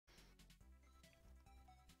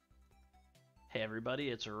Hey everybody,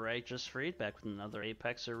 it's RighteousFreed back with another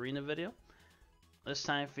Apex Arena video. This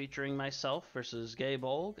time featuring myself versus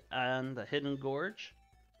Gaebolg on the Hidden Gorge.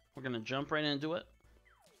 We're going to jump right into it.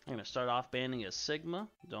 I'm going to start off banning his Sigma.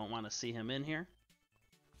 Don't want to see him in here.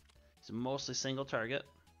 He's a mostly single target.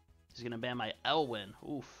 He's going to ban my Elwyn.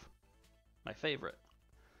 Oof. My favorite.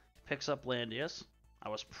 He picks up Landius. I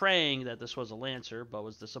was praying that this was a Lancer, but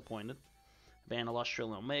was disappointed. Ban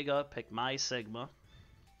Illustrial Omega. Pick my Sigma.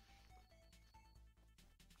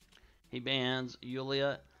 He bans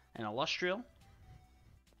Yulia and Illustrial.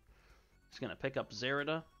 He's going to pick up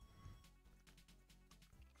Zerida.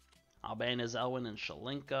 I'll ban his Elwyn and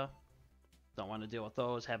Shalinka. Don't want to deal with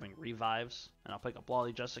those having revives. And I'll pick up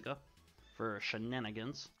Lolly Jessica for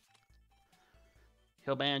shenanigans.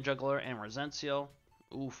 He'll ban Juggler and Resencio.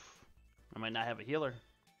 Oof. I might not have a healer.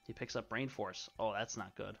 He picks up Brain Force. Oh, that's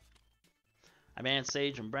not good. I ban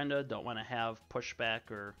Sage and Brenda. Don't want to have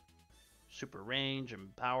pushback or super range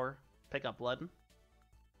and power. Pick up Ledin.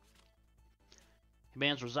 He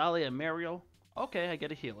bans Rosalia and Mario. Okay, I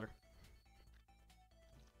get a healer.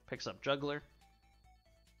 Picks up Juggler.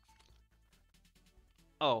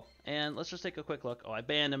 Oh, and let's just take a quick look. Oh, I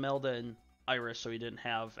banned Imelda and Iris so he didn't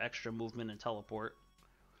have extra movement and teleport.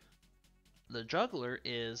 The Juggler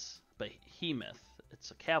is Behemoth.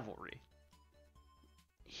 It's a cavalry.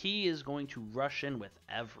 He is going to rush in with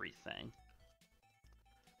everything.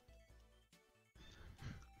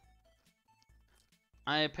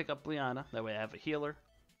 I pick up Liana, that way I have a healer.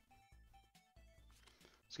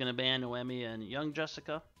 He's going to ban Noemi and Young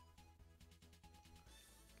Jessica.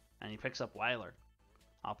 And he picks up Weiler.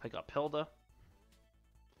 I'll pick up Hilda.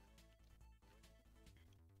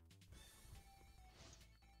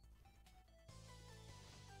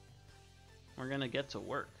 We're going to get to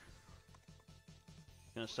work.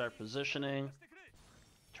 Going to start positioning.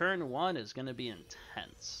 Turn 1 is going to be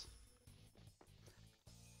intense.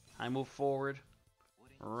 I move forward.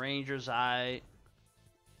 Ranger's Eye.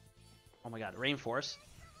 Oh my god, Rainforce.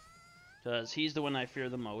 Because he's the one I fear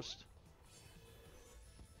the most.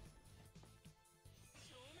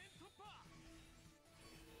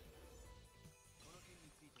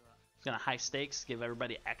 He's going to high stakes, give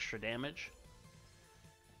everybody extra damage.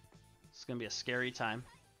 It's going to be a scary time.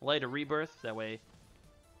 Light a Rebirth, that way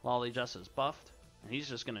Lolly just is buffed. And he's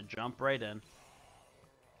just going to jump right in.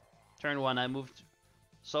 Turn 1, I moved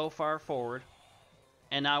so far forward.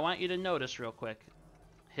 And now I want you to notice real quick,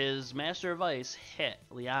 his Master of Ice hit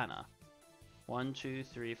Liana. 1, 2,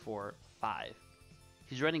 3, 4, 5.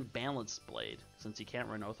 He's running Balanced Blade since he can't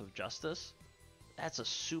run Oath of Justice. That's a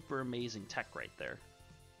super amazing tech right there.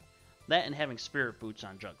 That and having Spirit Boots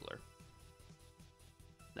on Juggler.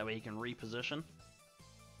 That way he can reposition.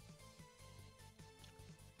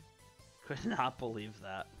 Could not believe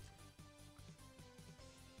that.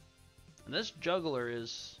 And this Juggler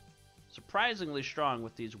is surprisingly strong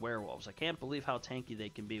with these werewolves. I can't believe how tanky they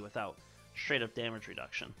can be without straight up damage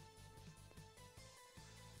reduction.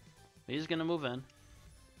 He's going to move in.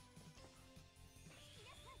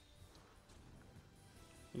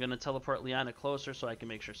 I'm going to teleport Liana closer so I can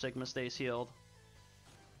make sure Sigma stays healed.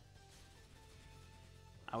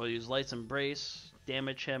 I will use Light's Embrace,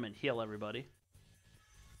 damage him, and heal everybody.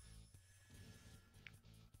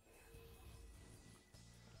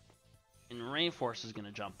 And Rainforce is going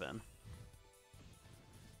to jump in.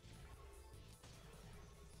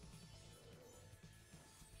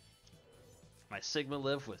 My Sigma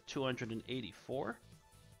live with 284,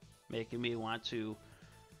 making me want to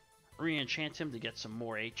re-enchant him to get some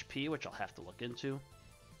more HP, which I'll have to look into.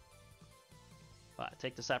 But I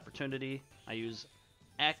take this opportunity. I use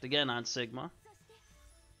Act again on Sigma.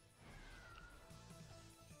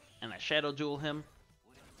 And I Shadow Duel him.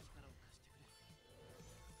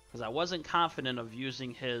 Because I wasn't confident of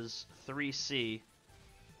using his 3C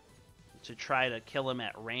to try to kill him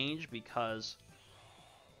at range, because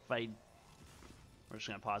if we're just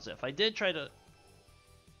going to pause it. If I did try to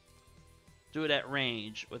do it at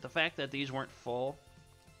range, with the fact that these weren't full,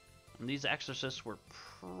 and these Exorcists were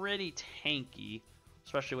pretty tanky,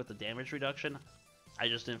 especially with the damage reduction, I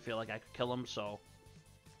just didn't feel like I could kill them, so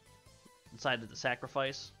decided to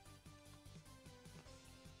sacrifice.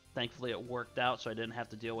 Thankfully it worked out, so I didn't have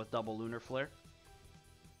to deal with double Lunar Flare.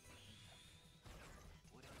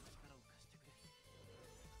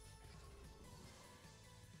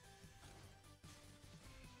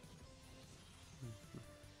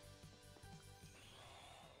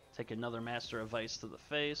 Take another Master of Ice to the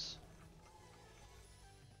face.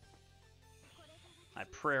 I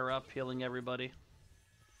prayer up, healing everybody.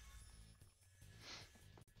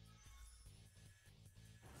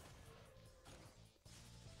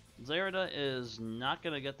 Zerida is not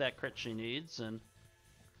going to get that crit she needs, and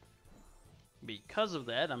because of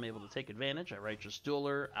that, I'm able to take advantage. I Righteous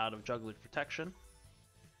Dueler out of Juggler's protection.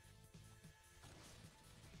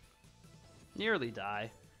 Nearly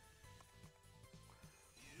die.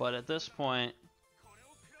 But at this point,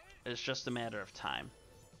 it's just a matter of time.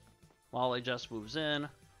 Lolly just moves in.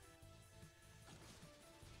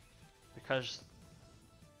 Because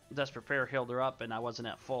Desperate Prayer healed her up and I wasn't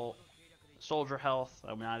at full soldier health,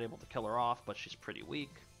 I'm not able to kill her off, but she's pretty weak.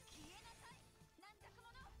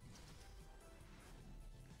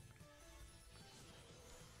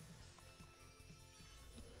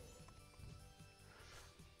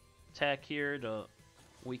 Attack here to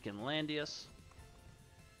weaken Landius.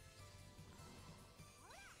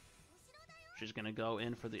 She's gonna go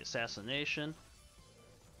in for the assassination.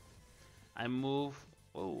 I move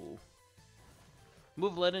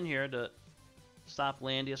Led in here to stop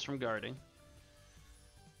Landius from guarding.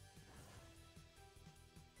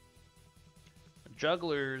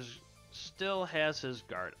 Juggler's still has his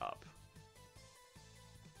guard up.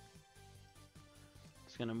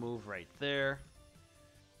 He's gonna move right there.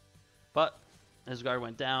 But his guard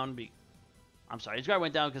went down. His guard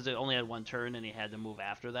went down because it only had one turn and he had to move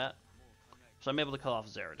after that. So I'm able to kill off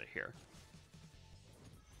Zerida here.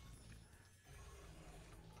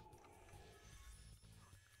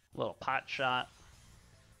 Little pot shot.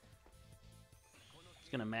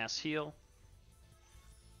 He's gonna mass heal.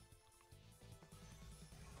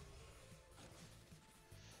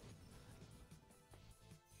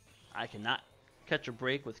 I cannot catch a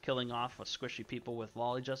break with killing off a squishy people with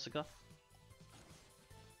Lolly Jessica.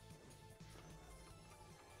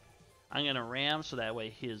 I'm gonna ram so that way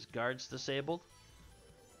his guard's disabled.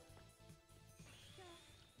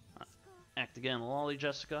 Act again, Lolly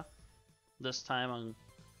Jessica. This time I'm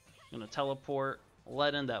gonna teleport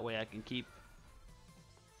Led in, that way I can keep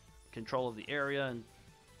control of the area, and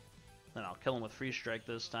then I'll kill him with Free Strike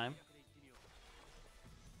this time.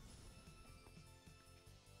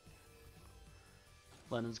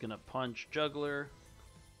 Lennon's gonna punch Juggler.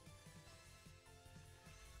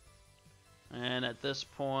 And at this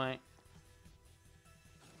point,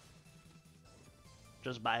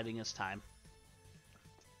 just biding his time.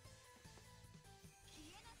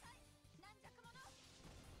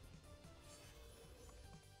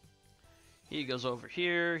 He goes over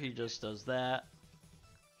here, he just does that.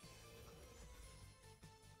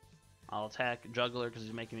 I'll attack Juggler because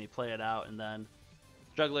he's making me play it out, and then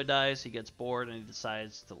Juggler dies, he gets bored, and he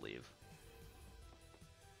decides to leave.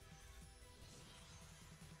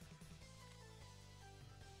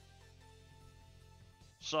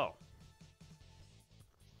 So,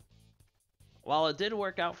 while it did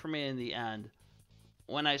work out for me in the end,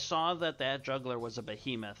 when I saw that that Juggler was a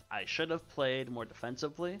Behemoth, I should have played more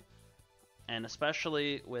defensively, and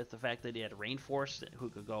especially with the fact that he had Rainforce who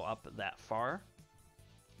could go up that far.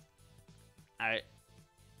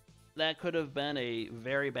 That could have been a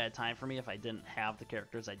very bad time for me if I didn't have the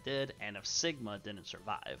characters I did, and if Sigma didn't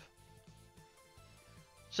survive.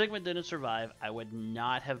 Sigma didn't survive, I would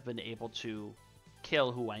not have been able to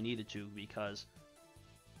kill who I needed to, because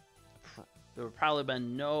there would probably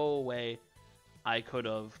been no way I could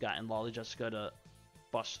have gotten Lolly Jessica to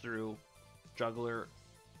bust through Juggler.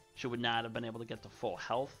 She would not have been able to get to full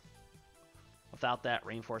health. Without that,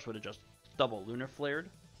 Rainforce would have just double Lunar Flared,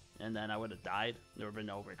 and then I would have died. There would have been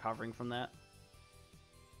no recovering from that.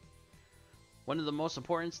 One of the most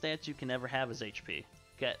important stats you can ever have is HP.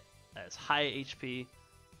 Get as high HP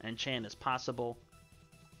and enchant as possible.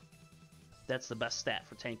 That's the best stat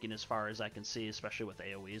for tanking as far as I can see, especially with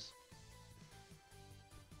AoEs.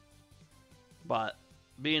 But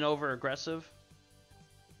being over aggressive,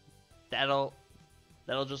 that'll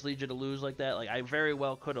just lead you to lose like that. Like, I very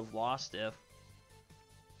well could have lost if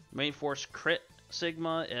Main Force crit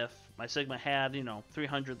Sigma, if my Sigma had,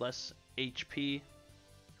 300 less HP.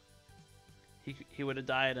 He would have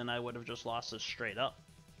died and I would have just lost this straight up.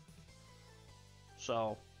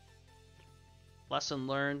 So, lesson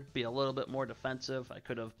learned, be a little bit more defensive. I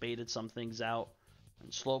could have baited some things out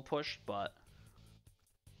and slow pushed, but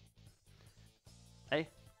hey,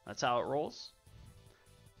 that's how it rolls.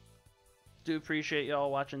 Do appreciate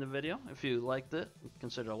y'all watching the video. If you liked it,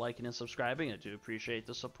 consider liking and subscribing. I do appreciate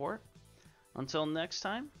the support. Until next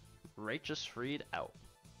time, RighteousFreed out.